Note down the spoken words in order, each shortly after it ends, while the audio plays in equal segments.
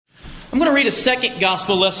I'm going to read a second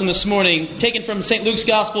gospel lesson this morning, taken from St. Luke's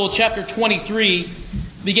Gospel, chapter 23,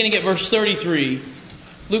 beginning at verse 33.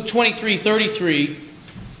 Luke 23:33.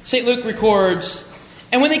 St. Luke records,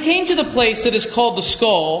 "And when they came to the place that is called the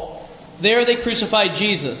Skull, there they crucified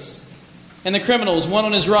Jesus, and the criminals, one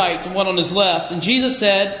on his right and one on his left. And Jesus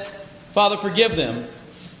said, 'Father, forgive them,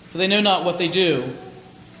 for they know not what they do.'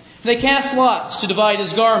 And they cast lots to divide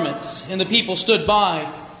his garments, and the people stood by,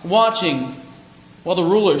 watching, while the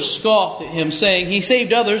rulers scoffed at him, saying, 'He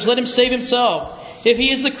saved others, let him save himself, if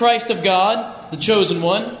he is the Christ of God, the chosen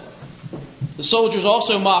one.' The soldiers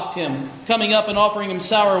also mocked him, coming up and offering him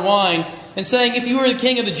sour wine, and saying, 'If you are the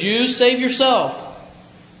king of the Jews, save yourself.'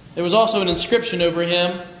 There was also an inscription over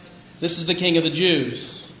him, 'This is the King of the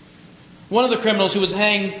Jews.' One of the criminals who was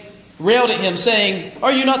hanged railed at him, saying,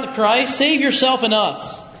 'Are you not the Christ? Save yourself and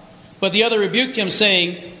us.' But the other rebuked him,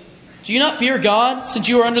 saying, 'Do you not fear God, since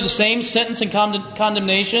you are under the same sentence and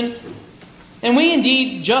condemnation? And we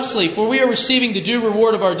indeed justly, for we are receiving the due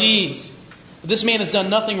reward of our deeds. But this man has done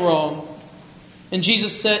nothing wrong.' And he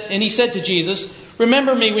said to Jesus,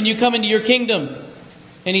 'Remember me when you come into your kingdom.'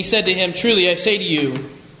 And he said to him, 'Truly I say to you,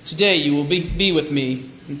 today you will be with me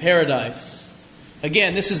in paradise.'"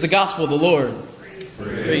 Again, this is the gospel of the Lord.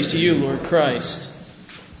 Praise to you, Lord Christ.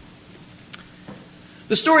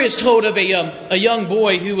 The story is told of a young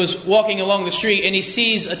boy who was walking along the street, and he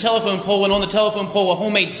sees a telephone pole, and on the telephone pole a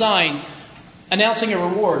homemade sign announcing a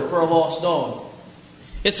reward for a lost dog.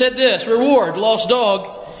 It said this: "Reward, lost dog,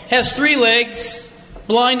 has 3 legs,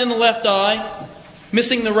 blind in the left eye,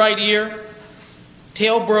 missing the right ear,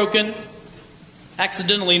 tail broken,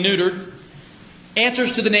 accidentally neutered,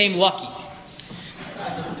 answers to the name Lucky."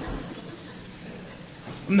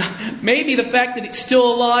 Maybe the fact that he's still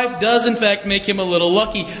alive does in fact make him a little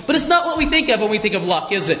lucky. But it's not what we think of when we think of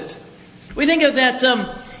luck, is it? We think of that,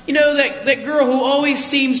 that girl who always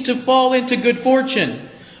seems to fall into good fortune.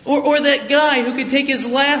 Or that guy who could take his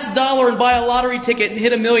last dollar and buy a lottery ticket and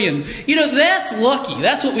hit $1 million. That's lucky.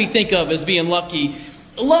 That's what we think of as being lucky.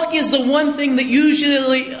 Luck is the one thing that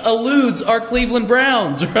usually eludes our Cleveland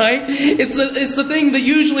Browns, right? It's the thing that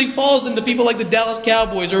usually falls into people like the Dallas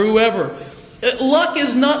Cowboys or whoever. Luck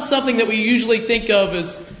is not something that we usually think of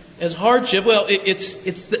as hardship. Well,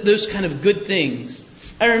 it's those kind of good things.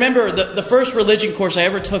 I remember the first religion course I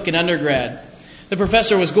ever took in undergrad. The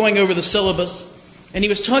professor was going over the syllabus, and he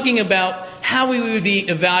was talking about how we would be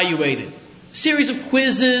evaluated. A series of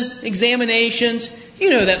quizzes, examinations,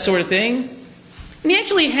 that sort of thing. And he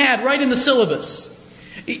actually had right in the syllabus,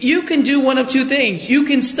 you can do one of 2 things. You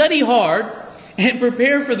can study hard and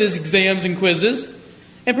prepare for these exams and quizzes,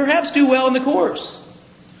 and perhaps do well in the course.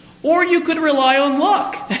 Or you could rely on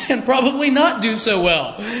luck and probably not do so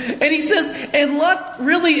well. And he says, and luck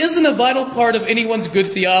really isn't a vital part of anyone's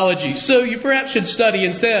good theology, so you perhaps should study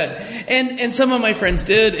instead. And some of my friends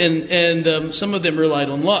did, and some of them relied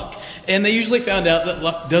on luck. And they usually found out that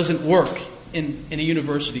luck doesn't work in a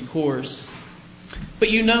university course.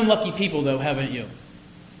 But you know lucky people, though, haven't you?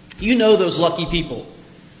 You know those lucky people.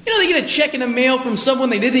 They get a check in the mail from someone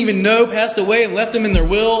they didn't even know passed away and left them in their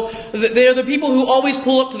will. They're the people who always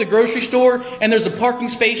pull up to the grocery store and there's a parking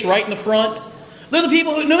space right in the front. They're the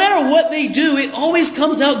people who, no matter what they do, it always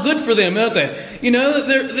comes out good for them, don't they?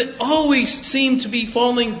 They always seem to be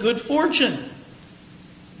falling good fortune.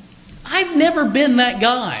 I've never been that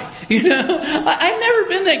guy, I've never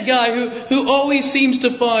been that guy who always seems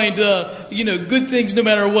to find, good things no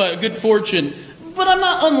matter what, good fortune. But I'm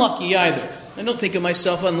not unlucky either. I don't think of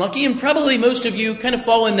myself unlucky, and probably most of you kind of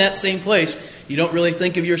fall in that same place. You don't really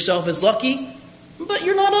think of yourself as lucky, but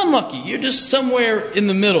you're not unlucky. You're just somewhere in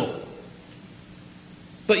the middle.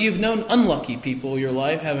 But you've known unlucky people your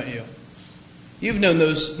life, haven't you? You've known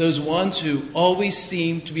those ones who always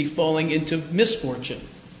seem to be falling into misfortune.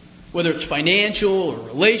 Whether it's financial or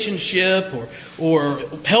relationship or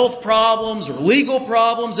health problems or legal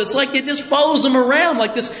problems, it's like it just follows them around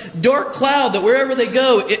like this dark cloud that wherever they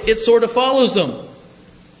go, it sort of follows them.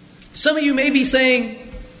 Some of you may be saying,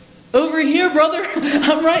 "Over here, brother,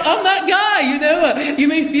 I'm right, I'm that guy," You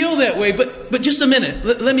may feel that way, but just a minute.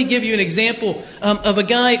 Let me give you an example of a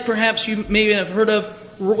guy perhaps you may have heard of,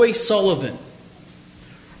 Roy Sullivan.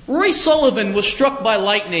 Roy Sullivan was struck by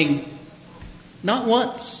lightning not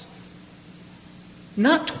once.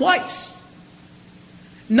 Not twice.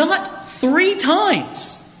 Not 3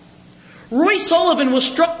 times. Roy Sullivan was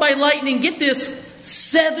struck by lightning, get this,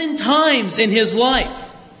 7 times in his life.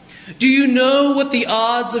 Do you know what the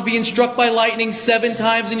odds of being struck by lightning 7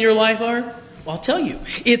 times in your life are? Well, I'll tell you.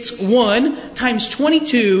 It's 1 times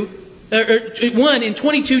 22, 1 in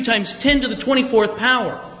 22 times 10 to the 24th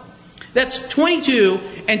power. That's 22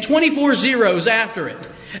 and 24 zeros after it.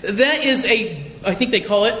 That is I think they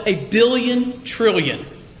call it a billion trillion.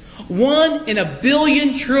 1 in a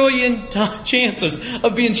billion trillion chances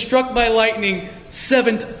of being struck by lightning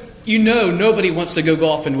 7 times. Nobody wants to go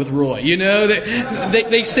golfing with Roy.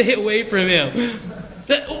 They stay away from him.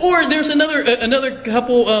 Or there's another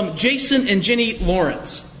couple, Jason and Jenny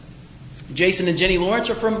Lawrence. Jason and Jenny Lawrence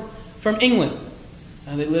are from England.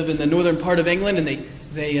 They live in the northern part of England, and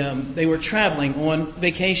they were traveling on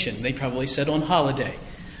vacation. They probably said on holiday.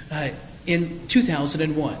 In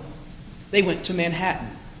 2001, they went to Manhattan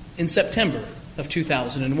in September of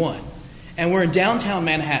 2001. And we're in downtown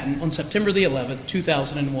Manhattan on September the 11th,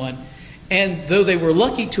 2001. And though they were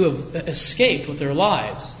lucky to have escaped with their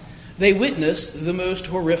lives, they witnessed the most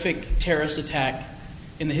horrific terrorist attack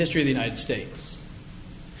in the history of the United States.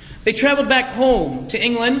 They traveled back home to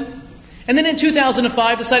England, and then in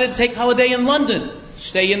 2005 decided to take holiday in London,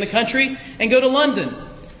 stay in the country, and go to London.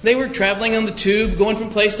 They were traveling on the tube, going from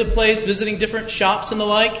place to place, visiting different shops and the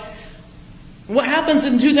like. What happens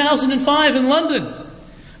in 2005 in London?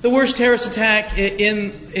 The worst terrorist attack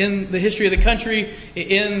in the history of the country,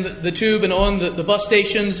 in the tube and on the bus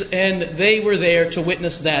stations, and they were there to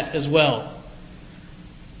witness that as well.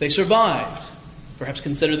 They survived, perhaps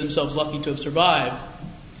consider themselves lucky to have survived.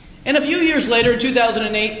 And a few years later, in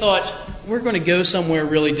 2008, thought, we're going to go somewhere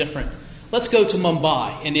really different. Let's go to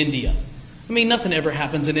Mumbai in India. I mean, nothing ever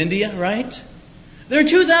happens in India, right? They're in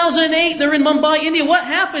 2008. They're in Mumbai, India. What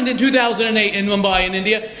happened in 2008 in Mumbai, in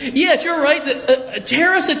India? Yes, you're right. A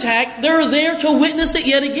terrorist attack. They're there to witness it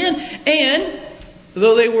yet again. And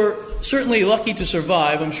though they were certainly lucky to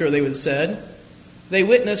survive, I'm sure they would have said, they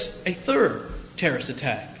witnessed a third terrorist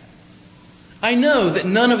attack. I know that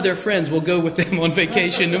none of their friends will go with them on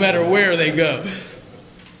vacation, no matter where they go.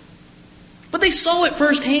 But they saw it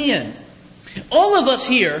firsthand. All of us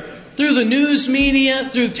here, through the news media,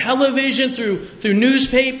 through television, through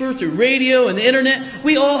newspaper, through radio and the internet,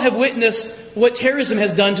 we all have witnessed what terrorism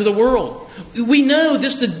has done to the world. We know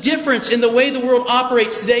just the difference in the way the world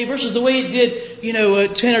operates today versus the way it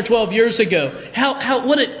did, 10 or 12 years ago.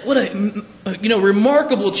 What a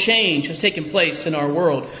remarkable change has taken place in our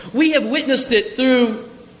world. We have witnessed it through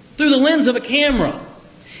the lens of a camera.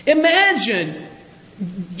 Imagine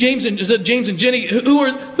James and Jenny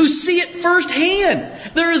who see it firsthand.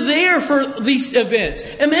 They're there for these events.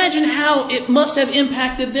 Imagine how it must have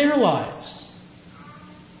impacted their lives.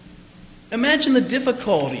 Imagine the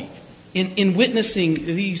difficulty in witnessing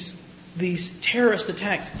these terrorist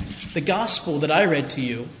attacks. The gospel that I read to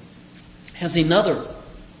you has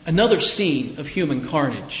another scene of human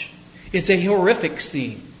carnage. It's a horrific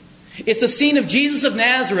scene. It's a scene of Jesus of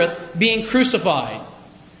Nazareth being crucified.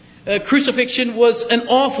 Crucifixion was an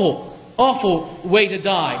awful, awful way to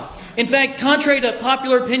die. In fact, contrary to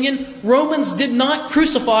popular opinion, Romans did not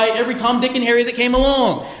crucify every Tom, Dick, and Harry that came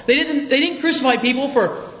along. They didn't crucify people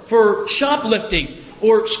for shoplifting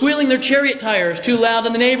or squealing their chariot tires too loud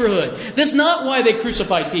in the neighborhood. That's not why they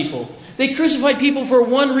crucified people. They crucified people for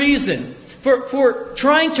one reason, for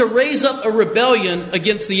trying to raise up a rebellion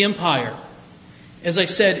against the empire. As I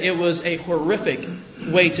said, it was a horrific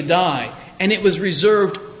way to die, and it was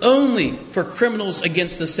reserved only for criminals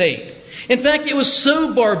against the state. In fact, it was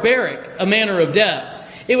so barbaric a manner of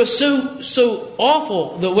death. It was so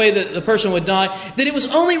awful the way that the person would die that it was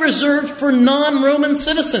only reserved for non-Roman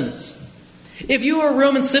citizens. If you were a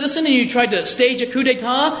Roman citizen and you tried to stage a coup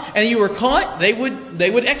d'etat and you were caught, they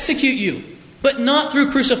would execute you, but not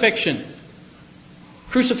through crucifixion.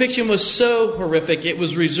 Crucifixion was so horrific, it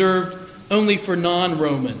was reserved only for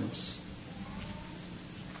non-Romans.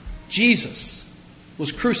 Jesus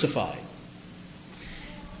was crucified.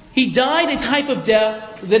 He died a type of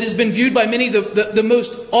death that has been viewed by many the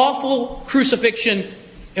most awful crucifixion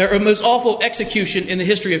or most awful execution in the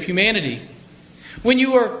history of humanity. When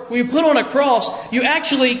you put on a cross, you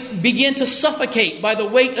actually begin to suffocate by the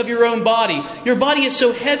weight of your own body. Your body is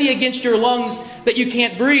so heavy against your lungs that you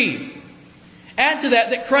can't breathe. Add to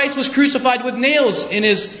that Christ was crucified with nails in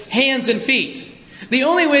His hands and feet. The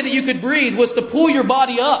only way that you could breathe was to pull your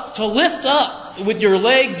body up, to lift up with your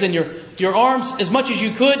legs and your arms as much as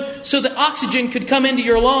you could so that oxygen could come into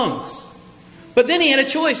your lungs. But then He had a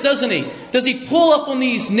choice, doesn't He? Does He pull up on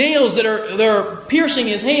these nails that are piercing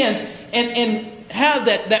His hands and have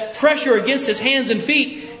that pressure against His hands and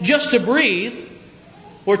feet just to breathe,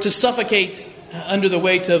 or to suffocate under the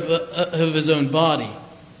weight of His own body?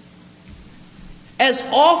 As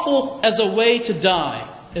awful as a way to die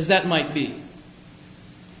as that might be,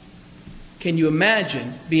 can you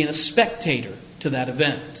imagine being a spectator to that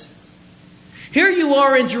event? Here you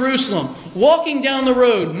are in Jerusalem, walking down the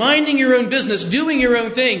road, minding your own business, doing your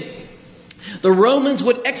own thing. The Romans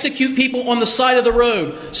would execute people on the side of the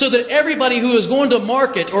road so that everybody who is going to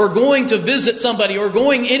market or going to visit somebody or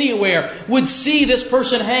going anywhere would see this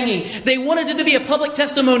person hanging. They wanted it to be a public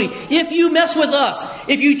testimony. If you mess with us,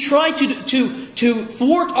 if you try to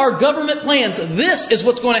thwart our government plans, this is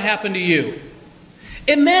what's going to happen to you.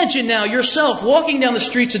 Imagine now yourself walking down the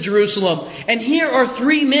streets of Jerusalem, and here are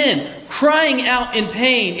three men crying out in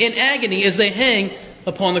pain, in agony, as they hang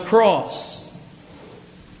upon the cross.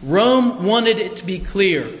 Rome wanted it to be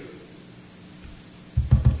clear.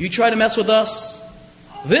 You try to mess with us?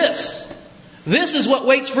 This is what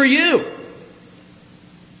waits for you.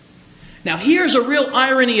 Now here's a real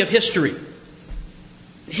irony of history.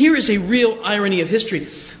 Here is a real irony of history.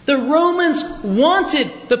 The Romans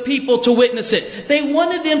wanted the people to witness it. They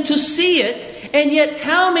wanted them to see it. And yet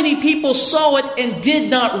how many people saw it and did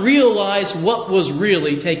not realize what was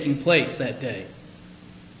really taking place that day?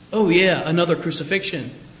 Oh yeah, another crucifixion.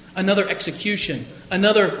 Another execution.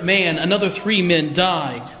 Another man, another three men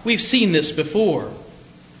die. We've seen this before.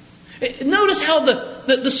 Notice how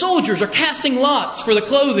the soldiers are casting lots for the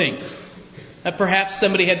clothing. Perhaps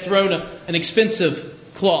somebody had thrown an expensive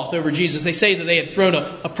cloth over Jesus. They say that they had thrown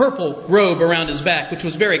a purple robe around his back, which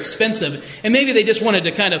was very expensive. And maybe they just wanted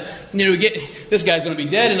to kind of, get, this guy's going to be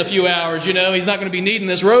dead in a few hours, he's not going to be needing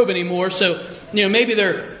this robe anymore. So, maybe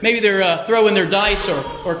they're throwing their dice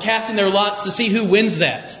or casting their lots to see who wins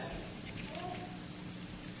that.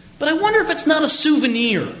 But I wonder if it's not a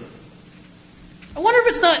souvenir. I wonder if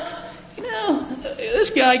it's not,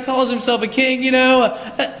 this guy calls himself a king,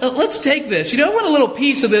 let's take this. I want a little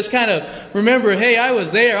piece of this kind of, remember, hey, I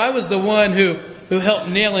was there. I was the one who helped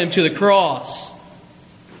nail him to the cross.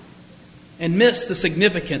 And miss the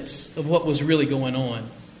significance of what was really going on.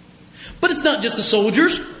 But it's not just the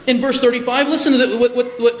soldiers. In verse 35, listen to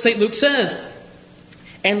what St. Luke says.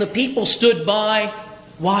 And the people stood by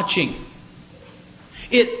watching.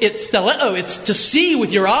 It's steleo, it's to see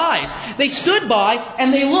with your eyes. They stood by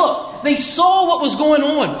and they looked. They saw what was going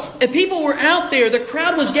on. And people were out there. The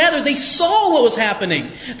crowd was gathered. They saw what was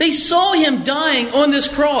happening. They saw him dying on this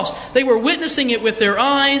cross. They were witnessing it with their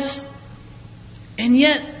eyes. And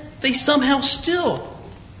yet, they somehow still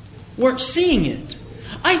weren't seeing it.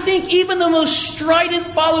 I think even the most strident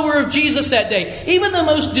follower of Jesus that day, even the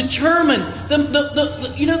most determined,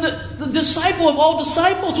 the disciple of all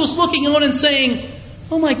disciples was looking on and saying,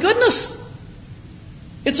 oh my goodness,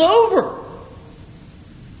 it's over.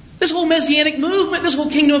 This whole Messianic movement, this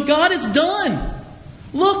whole kingdom of God is done.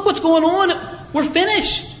 Look what's going on. We're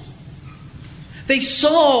finished. They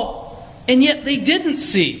saw, and yet they didn't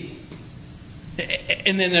see.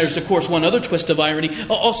 And then there's, of course, one other twist of irony.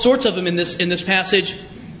 All sorts of them in this passage.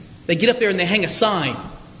 They get up there and they hang a sign.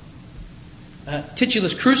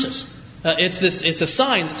 Titulus Crucis. It's a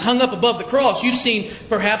sign that's hung up above the cross. You've seen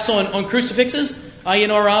perhaps on crucifixes,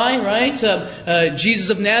 INRI, right?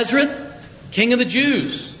 Jesus of Nazareth, King of the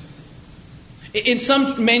Jews. In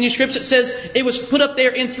some manuscripts it says it was put up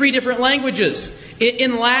there in 3 different languages.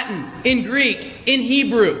 In Latin, in Greek, in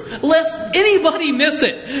Hebrew. Lest anybody miss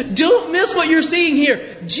it. Don't miss what you're seeing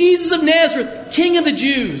here. Jesus of Nazareth, King of the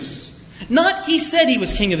Jews. Not he said he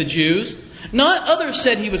was King of the Jews. Not others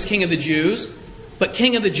said he was King of the Jews. But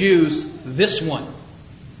King of the Jews, this one.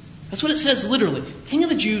 That's what it says literally. King of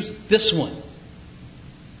the Jews, this one.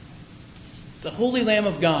 The Holy Lamb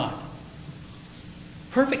of God.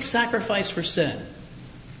 Perfect sacrifice for sin.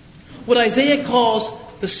 What Isaiah calls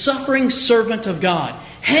the suffering servant of God.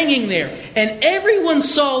 Hanging there. And everyone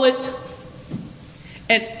saw it.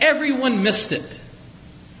 And everyone missed it.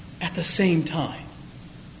 At the same time.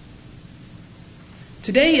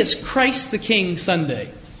 Today is Christ the King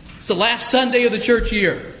Sunday. It's the last Sunday of the church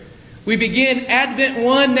year. We begin Advent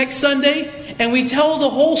 1 next Sunday. And we tell the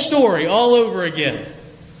whole story all over again.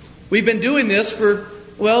 We've been doing this for,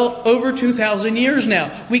 over 2,000 years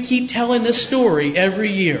now. We keep telling this story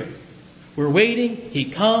every year. We're waiting. He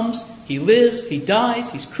comes. He lives. He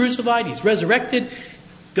dies. He's crucified. He's resurrected.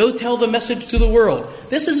 Go tell the message to the world.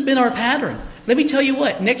 This has been our pattern. Let me tell you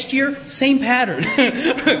what. Next year, same pattern.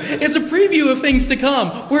 It's a preview of things to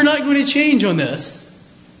come. We're not going to change on this.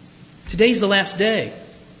 Today's the last day.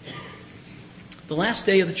 The last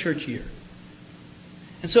day of the church year.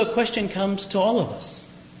 And so a question comes to all of us.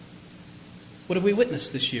 What have we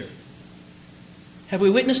witnessed this year? Have we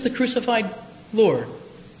witnessed the crucified Lord?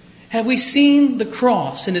 Have we seen the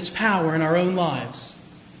cross and its power in our own lives?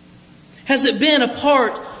 Has it been a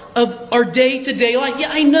part of our day-to-day life? Yeah,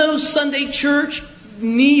 I know Sunday church,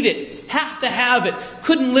 need it, have to have it,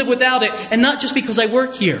 couldn't live without it, and not just because I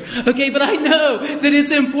work here. Okay, but I know that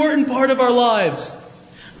it's an important part of our lives.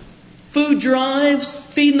 Food drives,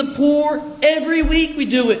 feeding the poor, every week we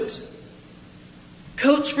do it.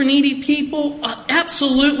 Coats for needy people?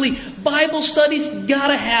 Absolutely. Bible studies?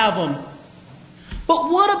 Gotta have them. But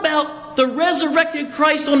what about the resurrected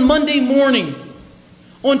Christ on Monday morning?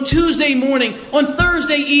 On Tuesday morning? On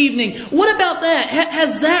Thursday evening? What about that?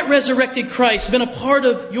 Has that resurrected Christ been a part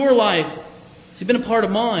of your life? Has he been a part of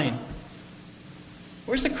mine?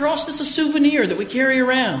 Where's the cross that's a souvenir that we carry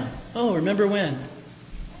around? Oh, remember when?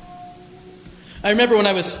 I remember when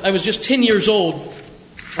I was just 10 years old,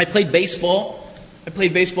 I played baseball. I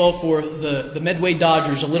played baseball for the Medway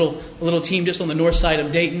Dodgers, a little team just on the north side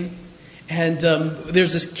of Dayton. And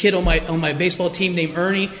there's this kid on my baseball team named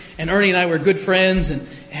Ernie, and Ernie and I were good friends.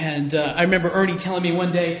 And I remember Ernie telling me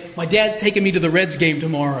one day, my dad's taking me to the Reds game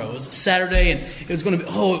tomorrow. It was a Saturday, and it was going to be,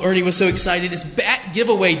 Ernie was so excited. It's bat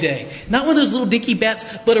giveaway day. Not one of those little dinky bats,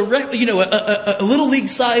 but a little league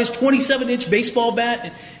size 27-inch baseball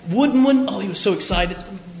bat, wooden one. Oh, he was so excited. It's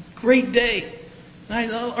going to be a great day. And I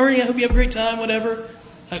thought, Ernie, I hope you have a great time, whatever.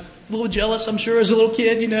 A little jealous, I'm sure, as a little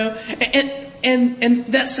kid, And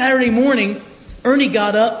that Saturday morning, Ernie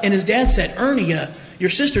got up, and his dad said, Ernie, your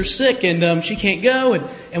sister's sick, and she can't go,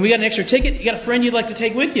 and we got an extra ticket. You got a friend you'd like to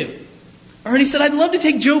take with you? Ernie said, I'd love to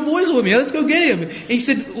take Joe Boyle with me. Let's go get him. And he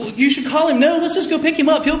said, well, you should call him. No, let's just go pick him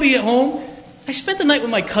up. He'll be at home. I spent the night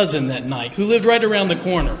with my cousin that night, who lived right around the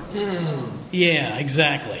corner. Yeah,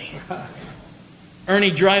 exactly.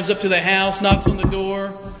 Ernie drives up to the house, knocks on the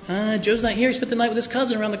door. Joe's not here. He spent the night with his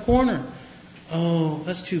cousin around the corner. Oh,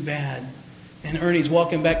 that's too bad. And Ernie's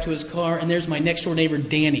walking back to his car, and there's my next-door neighbor,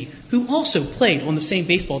 Danny, who also played on the same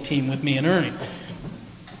baseball team with me and Ernie.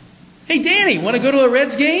 Hey, Danny, want to go to a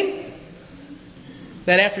Reds game?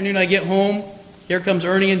 That afternoon I get home, here comes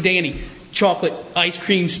Ernie and Danny. Chocolate ice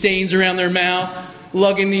cream stains around their mouth,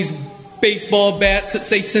 lugging these baseball bats that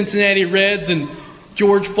say Cincinnati Reds and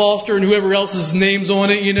George Foster and whoever else's name's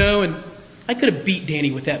on it, and I could have beat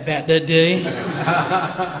Danny with that bat that day.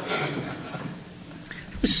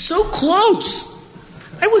 It was so close.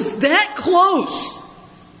 I was that close.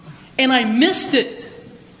 And I missed it.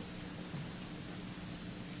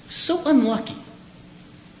 So unlucky.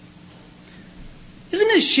 Isn't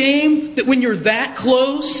it a shame that when you're that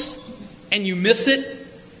close and you miss it?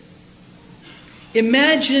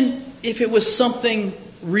 Imagine if it was something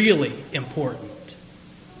really important.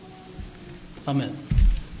 Amen.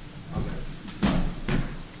 Amen.